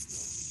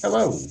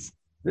Hello,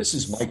 this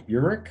is Mike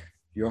Burek,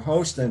 your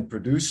host and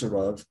producer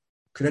of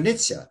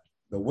Krynytsia,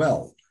 The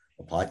Well,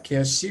 a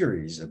podcast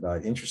series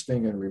about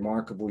interesting and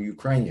remarkable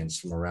Ukrainians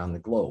from around the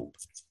globe.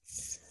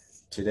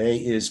 Today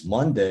is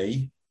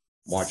Monday,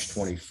 March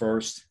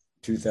 21st,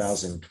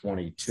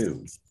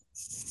 2022.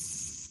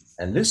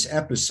 And this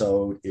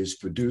episode is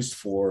produced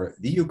for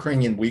The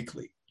Ukrainian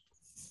Weekly,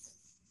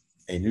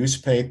 a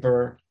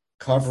newspaper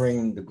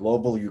covering the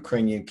global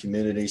Ukrainian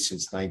community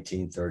since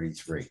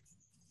 1933.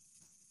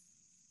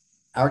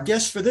 Our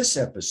guest for this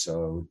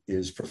episode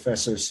is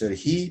Professor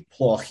Serhiy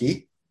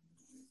Plokhy,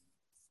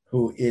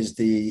 who is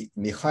the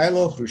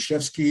Mikhailo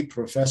Hrushevsky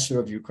Professor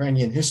of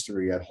Ukrainian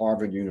History at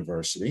Harvard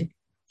University,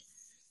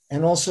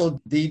 and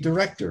also the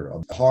director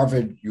of the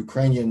Harvard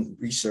Ukrainian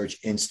Research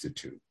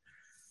Institute.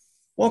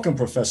 Welcome,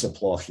 Professor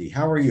Plokhy.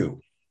 How are you?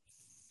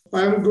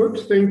 I'm good.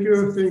 Thank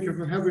you. Thank you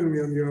for having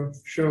me on your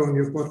show, on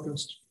your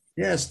podcast.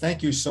 Yes,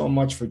 thank you so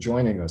much for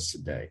joining us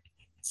today.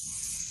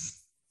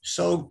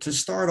 So to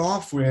start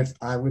off with,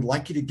 I would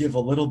like you to give a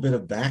little bit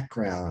of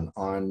background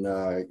on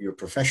your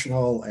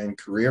professional and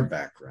career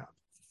background.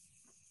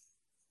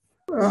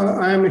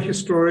 I am a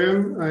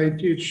historian. I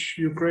teach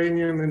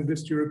Ukrainian and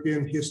East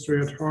European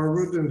history at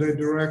Harvard, and I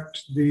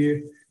direct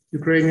the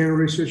Ukrainian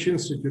Research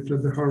Institute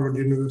at the Harvard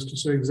University.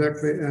 So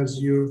exactly as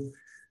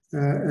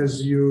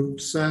you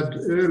said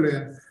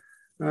earlier.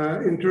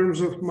 In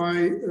terms of my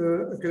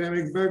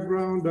academic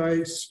background,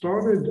 I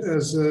started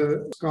as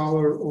a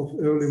scholar of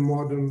early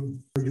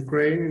modern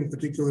Ukraine, in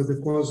particular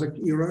the Cossack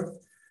era,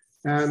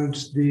 and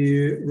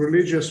the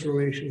religious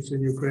relations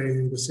in Ukraine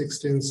in the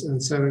 16th and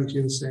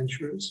 17th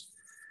centuries.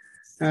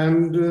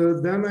 And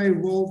then I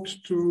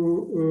evolved to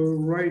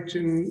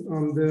writing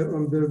on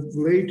the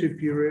later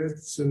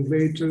periods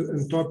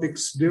and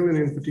topics dealing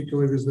in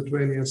particular with the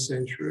 20th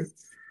century,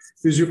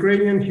 with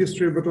Ukrainian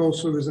history, but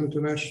also with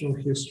international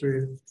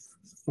history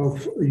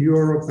of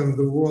Europe and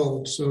the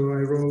world. So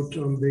I wrote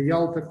on the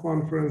Yalta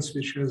Conference,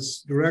 which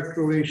has direct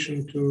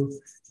relation to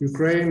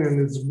Ukraine and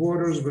its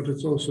borders, but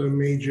it's also a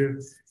major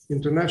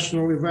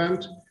international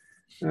event,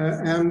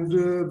 and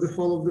the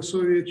fall of the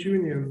Soviet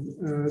Union.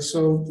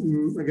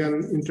 Again,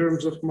 in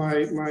terms of my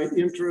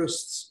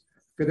interests,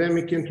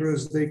 academic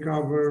interests, they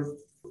cover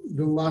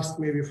the last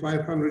maybe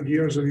 500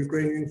 years of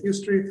Ukrainian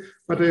history,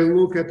 but I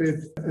look at it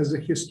as a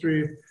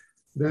history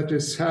that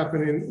is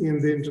happening in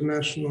the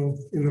international,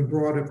 in a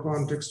broader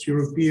context,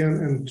 European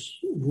and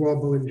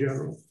global in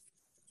general.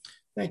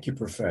 Thank you,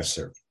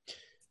 Professor.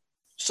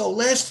 So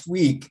last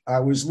week, I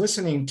was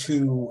listening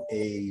to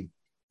a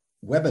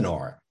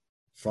webinar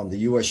from the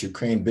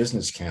U.S.-Ukraine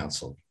Business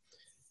Council,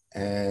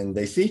 and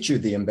they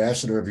featured the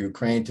ambassador of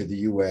Ukraine to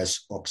the U.S.,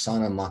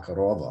 Oksana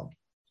Makarova.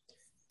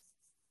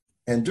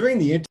 And during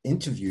the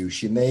interview,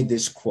 she made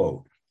this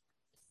quote.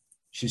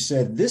 She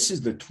said, "This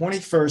is the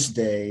 21st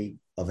day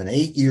of an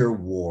 8-year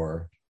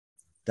war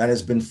that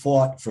has been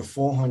fought for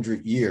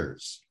 400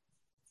 years.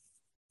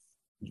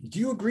 Do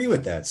you agree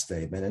with that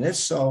statement? And if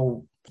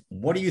so,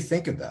 what do you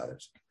think about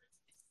it?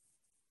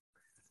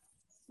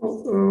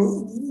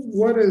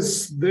 What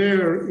is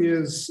there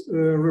is a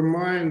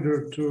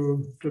reminder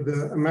to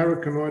the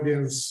American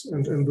audience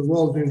and the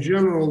world in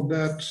general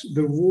that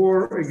the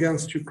war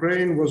against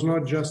Ukraine was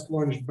not just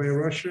launched by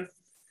Russia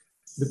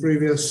the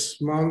previous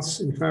months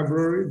in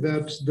February,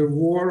 that the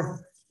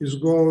war is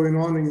going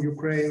on in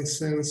Ukraine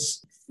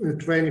since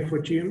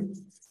 2014,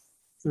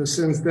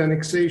 since the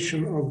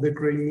annexation of the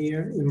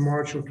Crimea in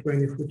March of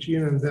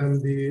 2014, and then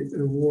the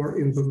war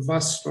in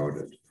Donbass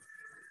started.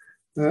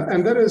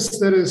 And that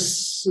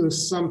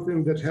is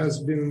something that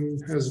has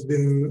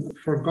been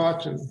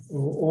forgotten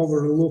or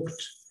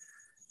overlooked.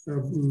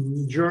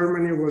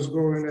 Germany was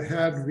going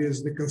ahead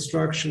with the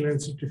construction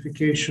and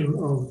certification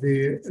of the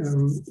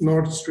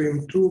Nord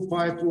Stream 2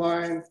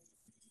 pipeline,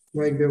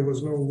 like there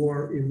was no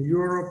war in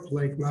Europe,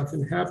 like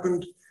nothing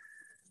happened.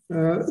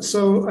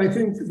 So I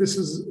think this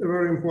is a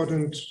very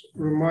important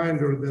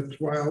reminder that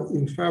while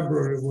in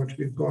February what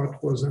we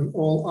got was an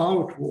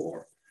all-out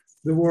war,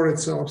 the war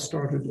itself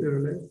started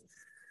early.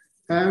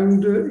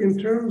 And in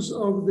terms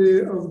of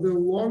the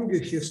longer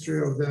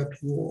history of that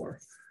war,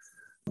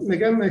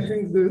 again, I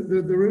think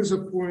there is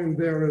a point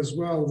there as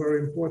well,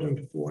 very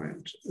important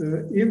point.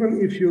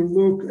 Even if you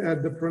look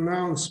at the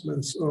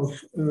pronouncements of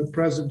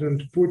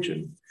President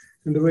Putin,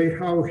 and the way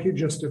how he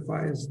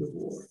justifies the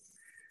war.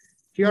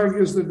 He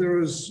argues that there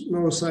is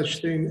no such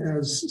thing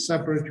as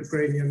separate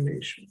Ukrainian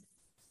nation,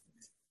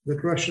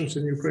 that Russians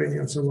and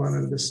Ukrainians are one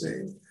and the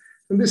same.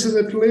 And this is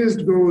at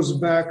least goes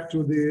back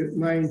to the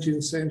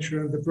 19th century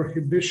and the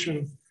prohibition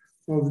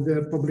of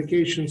the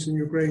publications in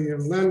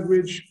Ukrainian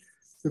language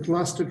that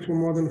lasted for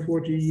more than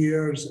 40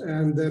 years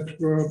and that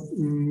were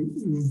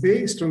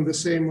based on the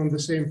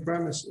same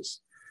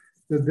premises,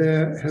 that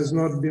there has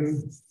not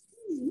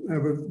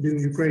ever been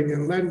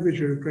Ukrainian language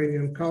or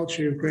Ukrainian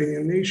culture,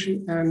 Ukrainian nation,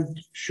 and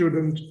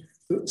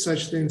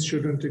such things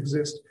shouldn't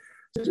exist.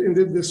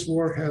 Indeed, this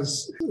war has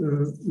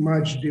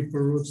much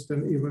deeper roots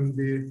than even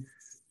the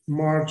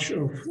March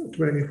of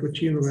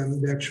 2014 when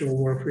the actual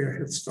warfare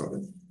had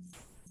started.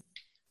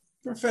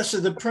 Professor,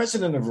 the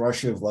president of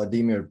Russia,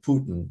 Vladimir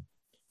Putin,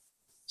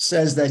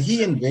 says that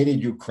he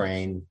invaded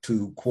Ukraine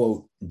to,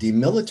 quote,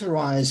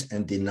 demilitarize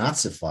and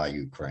denazify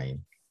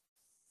Ukraine,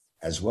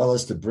 as well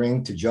as to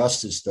bring to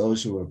justice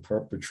those who have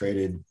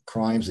perpetrated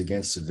crimes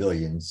against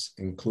civilians,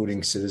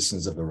 including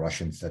citizens of the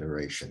Russian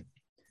Federation.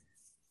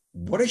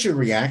 What is your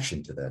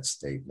reaction to that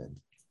statement?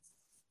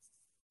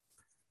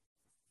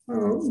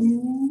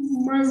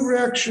 My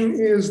reaction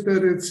is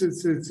that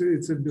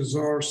it's a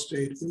bizarre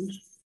statement.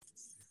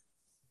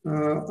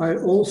 I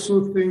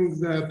also think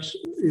that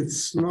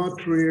it's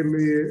not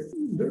really,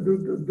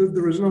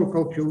 there is no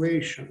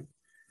calculation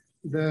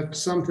that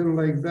something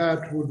like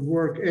that would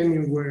work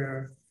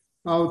anywhere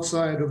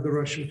outside of the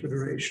Russian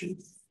Federation.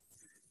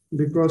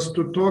 Because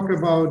to talk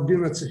about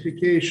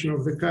denazification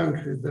of the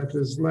country that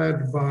is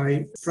led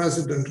by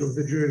president of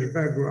the Jewish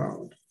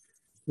background,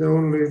 the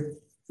only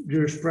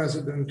Jewish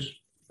president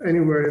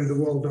anywhere in the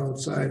world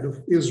outside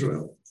of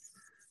Israel,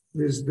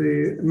 with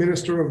the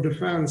Minister of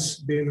Defense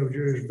being of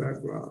Jewish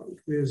background,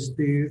 with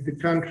the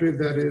country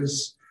that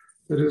is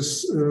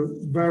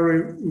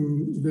very,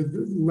 the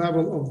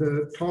level of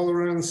the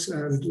tolerance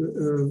and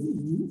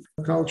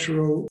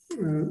cultural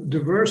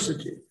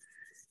diversity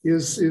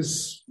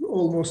is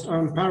almost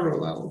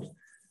unparalleled.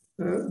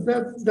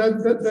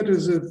 That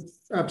is an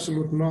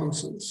absolute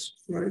nonsense,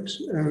 right?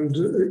 And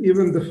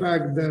even the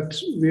fact that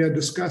we are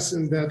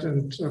discussing that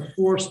and are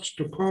forced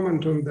to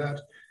comment on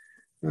that,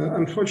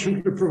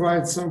 unfortunately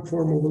provides some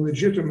form of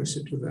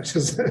legitimacy to that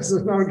as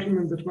an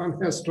argument that one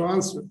has to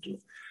answer to.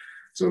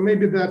 So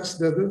maybe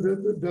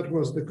that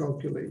was the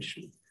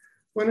calculation.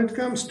 When it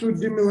comes to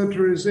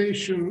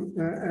demilitarization,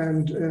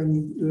 and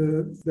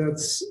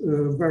that's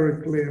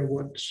very clear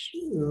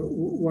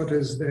what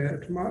is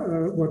there,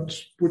 what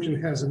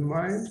Putin has in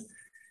mind.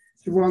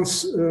 He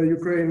wants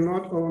Ukraine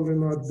not only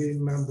not being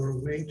a member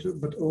of NATO,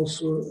 but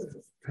also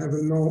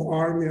having no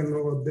army and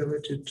no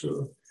ability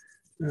to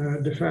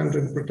defend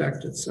and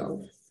protect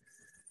itself.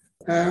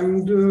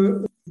 And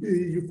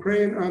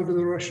Ukraine under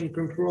the Russian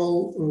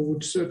control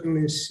would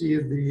certainly see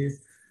the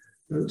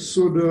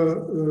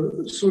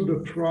pseudo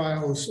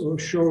trials or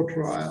show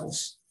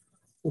trials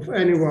of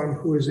anyone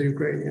who is a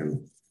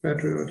Ukrainian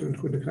patriot and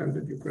who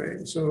defended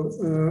Ukraine. So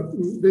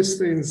these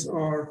things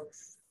are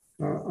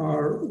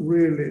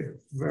really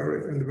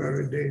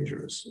very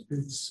dangerous.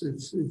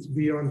 It's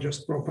beyond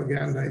just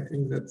propaganda. I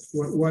think that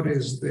what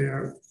is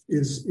there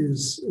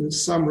is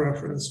some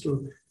reference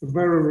to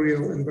very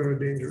real and very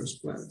dangerous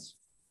plans.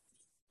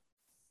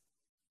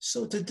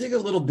 So to dig a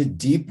little bit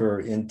deeper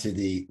into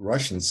the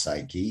Russian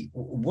psyche,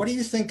 what do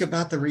you think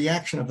about the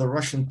reaction of the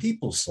Russian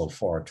people so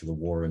far to the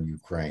war in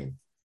Ukraine?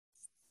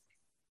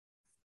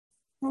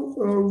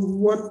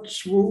 What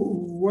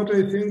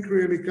I think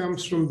really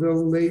comes from the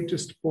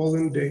latest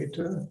polling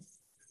data,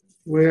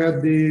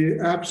 where the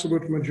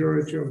absolute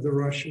majority of the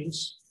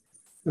Russians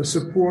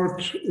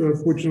support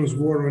Putin's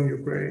war on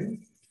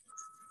Ukraine.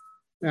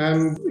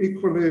 And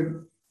equally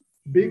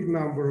big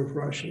number of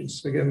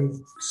Russians, again,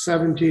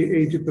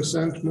 70,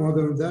 80% more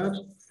than that,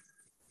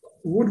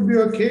 would be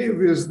okay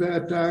with the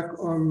attack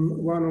on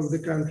one of the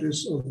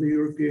countries of the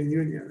European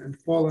Union. And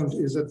Poland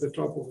is at the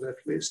top of that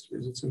list,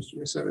 with it seems to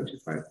me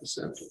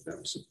 75% of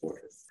them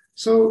supported.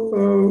 So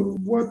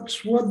what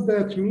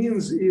that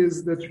means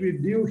is that we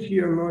deal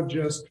here not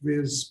just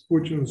with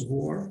Putin's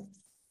war,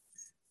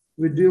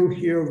 we deal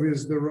here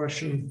with the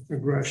Russian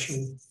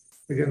aggression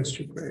against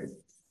Ukraine.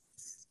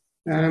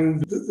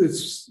 And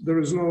there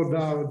is no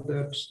doubt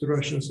that the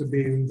Russians are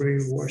being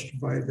brainwashed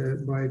by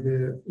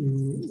the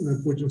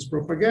Putin's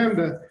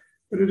propaganda,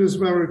 but it is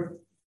very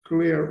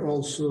clear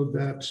also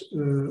that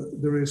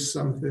there is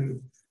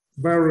something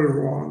very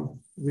wrong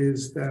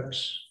with that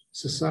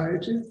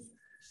society,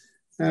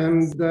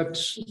 and that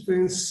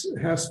things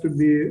has to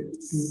be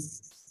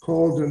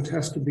called and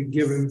has to be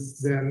given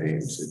their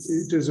names.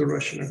 It is a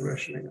Russian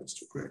aggression against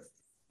Ukraine.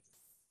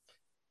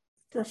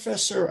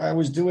 Professor, I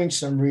was doing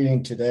some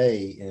reading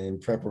today in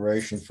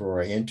preparation for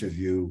our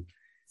interview,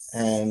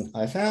 and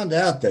I found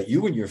out that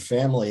you and your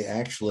family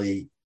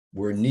actually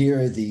were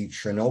near the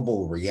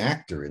Chernobyl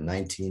reactor in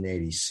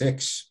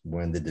 1986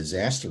 when the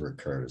disaster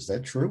occurred. Is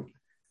that true?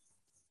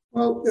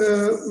 Well,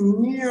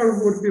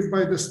 near would be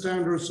by the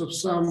standards of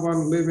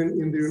someone living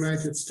in the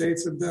United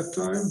States at that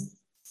time,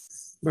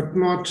 but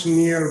not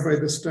near by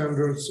the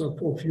standards of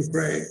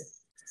Ukraine.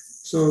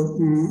 So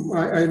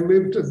I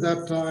lived at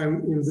that time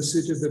in the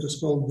city that is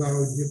called now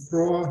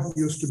Dnipro,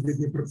 used to be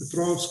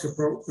Dnipropetrovsk,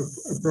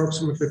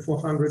 approximately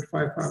 400,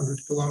 500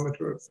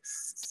 kilometers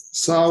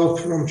south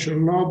from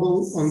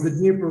Chernobyl on the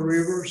Dnieper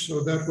River.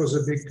 So that was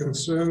a big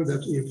concern,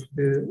 that if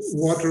the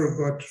water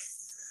got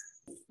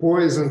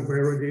poisoned by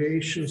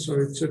radiation, so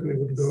it certainly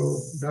would go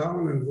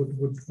down and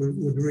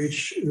would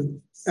reach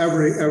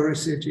every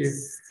city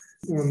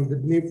on the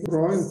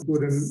Dnipro,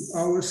 including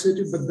our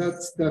city, but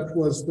that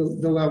was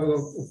the level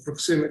of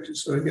proximity.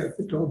 So again,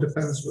 it all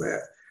depends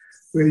where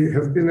you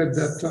have been at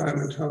that time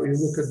and how you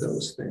look at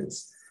those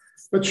things.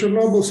 But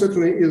Chernobyl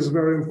certainly is a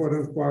very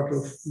important part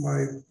of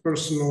my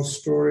personal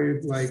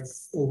story, like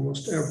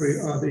almost every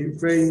other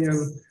Ukrainian.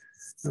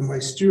 My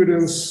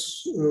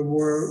students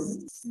were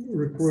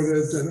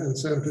recruited and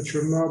sent to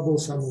Chernobyl,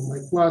 some of my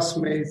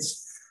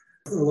classmates.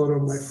 A lot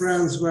of my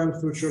friends went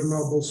through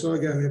Chernobyl. So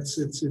again,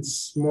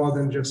 it's more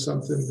than just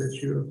something that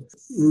you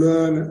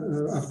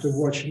learn after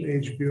watching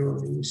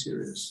HBO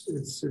miniseries.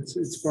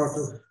 It's part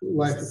of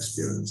life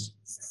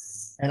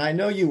experience. And I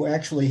know you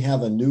actually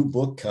have a new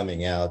book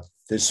coming out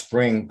this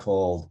spring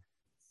called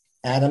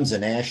Atoms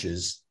and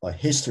Ashes, A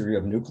History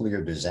of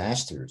Nuclear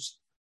Disasters.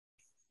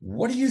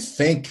 What do you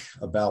think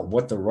about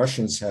what the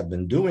Russians have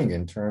been doing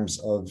in terms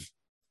of,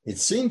 it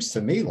seems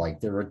to me like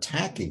they're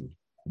attacking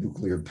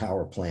nuclear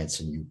power plants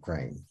in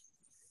Ukraine?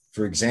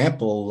 For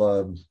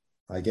example,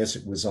 I guess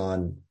it was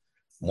on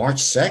March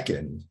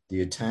 2nd,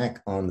 the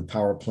attack on the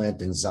power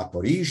plant in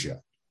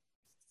Zaporizhia.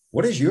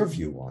 What is your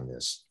view on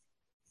this?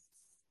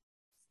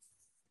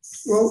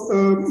 Well,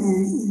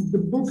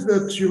 the book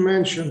that you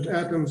mentioned,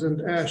 Atoms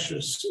and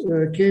Ashes,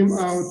 came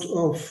out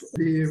of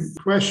the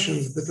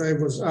questions that I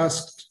was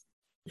asked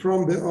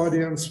from the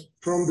audience,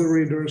 from the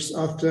readers,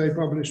 after I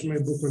published my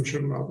book on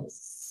Chernobyl.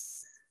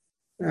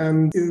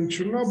 And in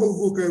Chernobyl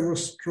book, I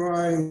was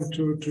trying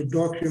to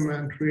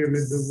document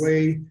really the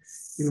way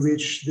in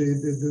which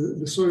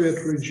the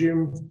Soviet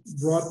regime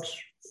brought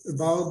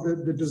about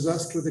the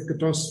disaster, the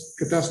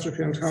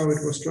catastrophe, and how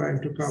it was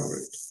trying to cover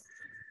it.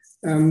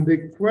 And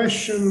the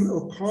question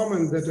or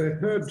comment that I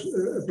heard,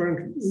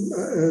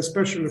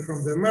 especially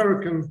from the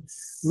American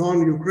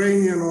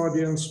non-Ukrainian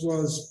audience,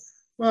 was,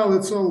 well,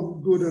 it's all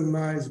good and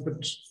nice,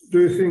 but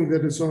do you think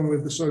that it's only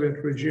the Soviet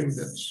regime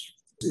that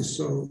is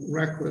so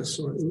reckless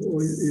or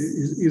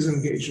is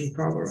engaged in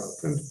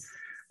cover-up? And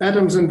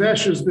Atoms and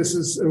Ashes, this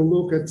is a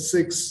look at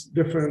 6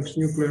 different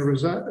nuclear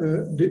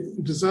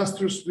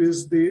disasters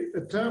with the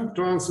attempt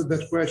to answer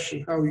that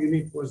question, how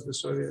unique was the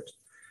Soviet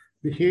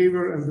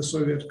behavior and the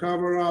Soviet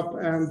cover-up?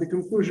 And the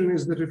conclusion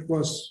is that it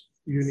was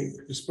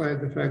unique, despite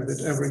the fact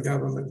that every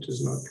government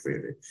is not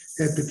really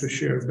happy to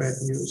share bad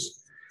news.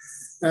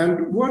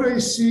 And what I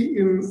see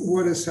in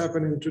what is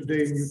happening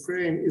today in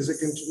Ukraine is a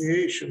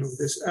continuation of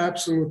this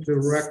absolutely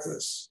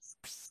reckless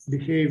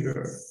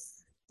behavior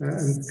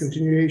and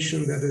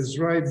continuation that is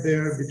right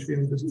there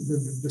between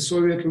the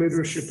Soviet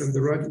leadership and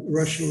the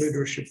Russian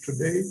leadership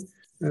today.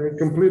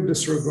 Complete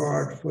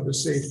disregard for the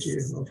safety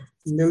of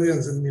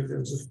millions and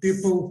millions of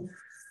people,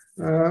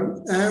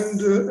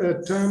 and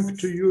attempt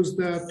to use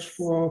that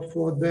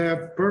for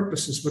their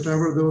purposes,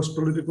 whatever those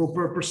political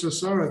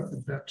purposes are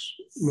at that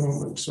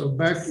moment. So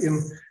back in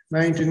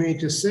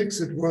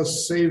 1986, it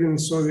was saving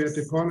Soviet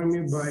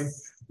economy by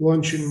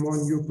launching more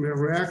nuclear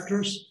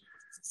reactors.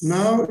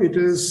 Now it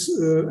is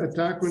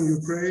attack on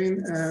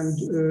Ukraine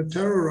and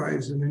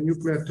terrorizing, a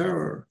nuclear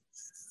terror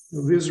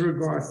with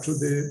regard to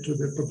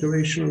the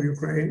population of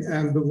Ukraine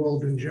and the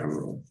world in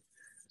general.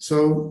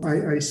 So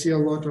I see a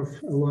lot of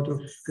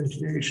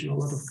continuation, a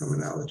lot of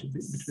commonality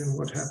between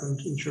what happened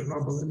in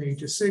Chernobyl in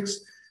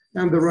 '86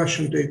 and the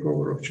Russian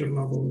takeover of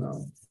Chernobyl now,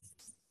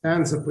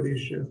 and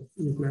Zaporizhia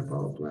nuclear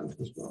power plant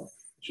as well,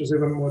 which is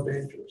even more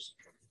dangerous.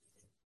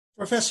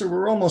 Professor,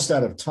 we're almost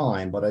out of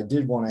time, but I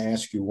did want to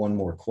ask you one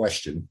more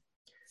question.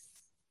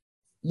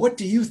 What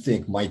do you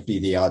think might be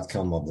the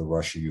outcome of the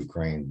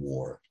Russia-Ukraine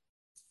war?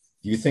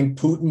 Do you think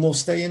Putin will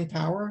stay in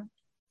power?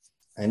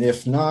 And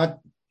if not,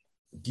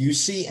 do you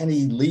see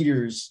any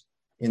leaders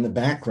in the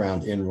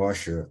background in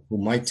Russia who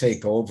might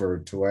take over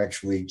to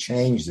actually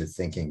change the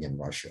thinking in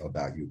Russia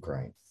about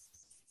Ukraine?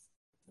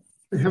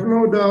 I have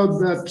no doubt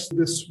that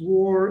this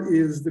war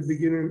is the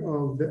beginning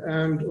of the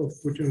end of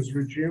Putin's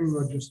regime,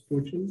 not just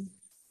Putin.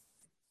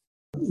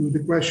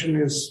 The question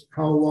is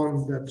how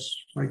long that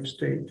might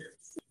take.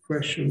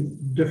 Question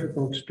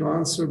difficult to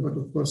answer, but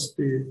of course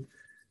the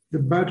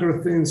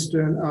better things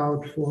turn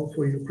out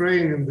for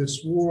Ukraine in this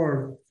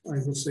war, I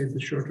would say the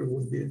shorter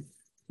would be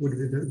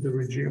the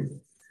regime.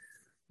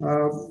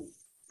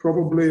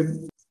 Probably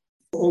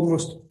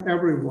almost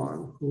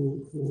everyone who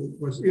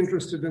was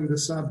interested in the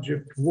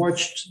subject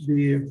watched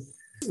the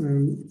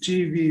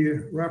TV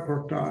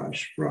reportage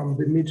from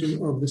the meeting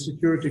of the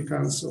Security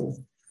Council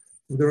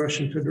of the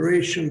Russian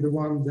Federation, the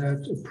one that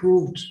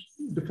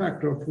de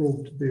facto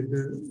approved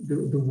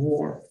the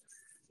war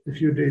a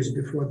few days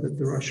before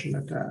the Russian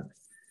attack.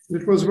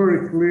 It was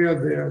very clear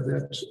there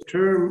that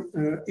term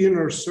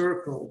inner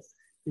circle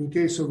in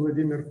case of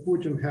Vladimir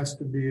Putin has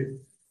to be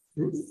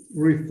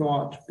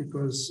rethought,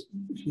 because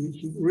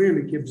he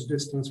really keeps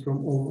distance from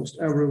almost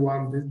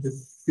everyone. The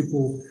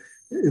people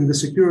in the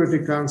Security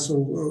Council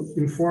were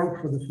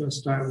informed for the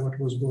first time what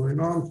was going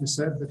on. He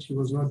said that he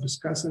was not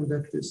discussing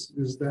that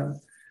with them.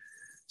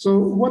 So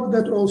what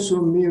that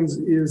also means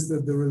is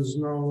that there is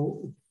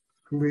no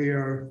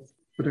clear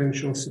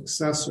potential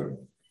successor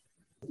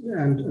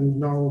and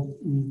no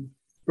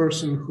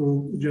person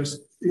who just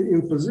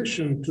in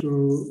position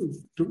to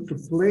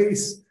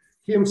place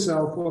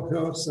himself or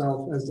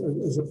herself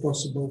as a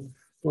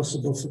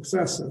possible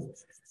successor.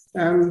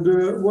 And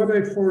what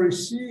I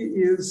foresee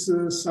is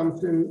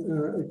something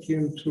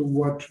akin to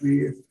what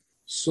we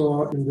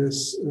saw in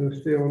this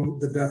film,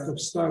 The Death of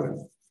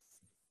Stalin.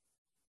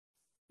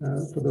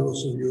 For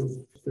those of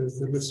you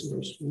the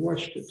listeners who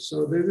watched it.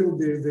 So there will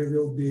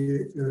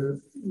be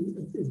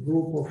a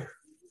group of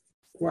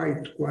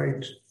quite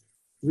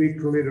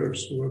weak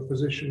leaders who are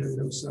positioning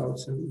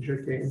themselves and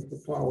jockeying for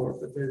power,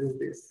 but there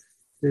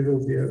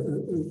will be a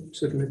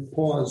certainly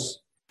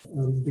pause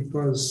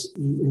because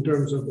in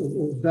terms of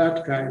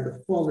that kind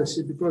of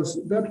policy, because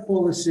that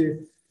policy,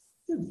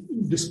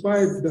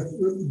 despite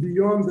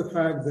beyond the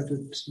fact that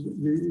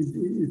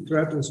it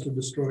threatens to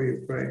destroy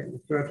Ukraine,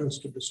 it threatens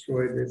to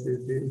destroy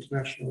the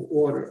international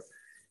order,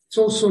 it's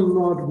also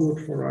not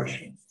good for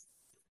Russia.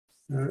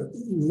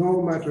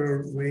 No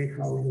matter way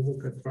how you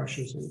look at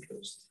Russia's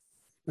interests.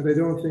 But I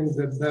don't think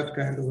that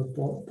kind of a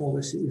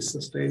policy is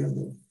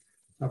sustainable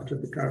after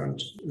the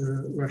current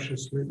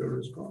Russia's leader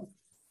is gone.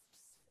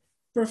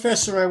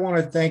 Professor, I want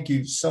to thank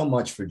you so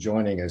much for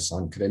joining us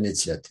on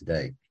Krynytsia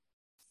today.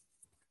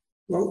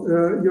 Well,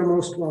 you're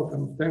most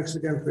welcome. Thanks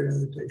again for your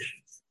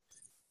invitation.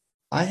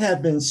 I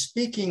have been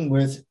speaking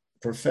with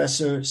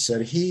Professor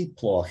Serhiy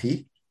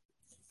Plokhy,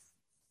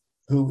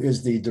 who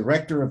is the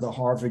director of the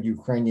Harvard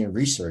Ukrainian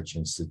Research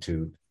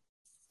Institute,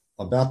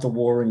 about the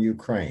war in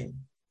Ukraine.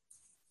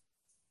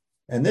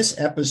 And this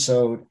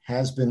episode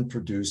has been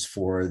produced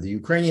for the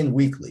Ukrainian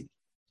Weekly,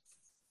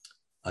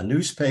 a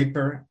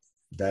newspaper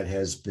that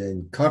has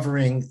been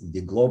covering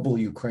the global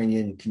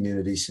Ukrainian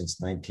community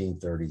since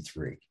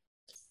 1933.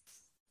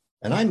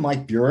 And I'm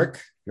Mike Burek,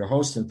 your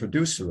host and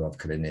producer of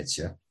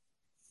Krynytsia.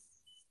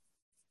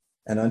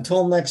 And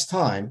until next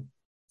time,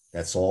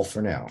 that's all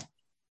for now.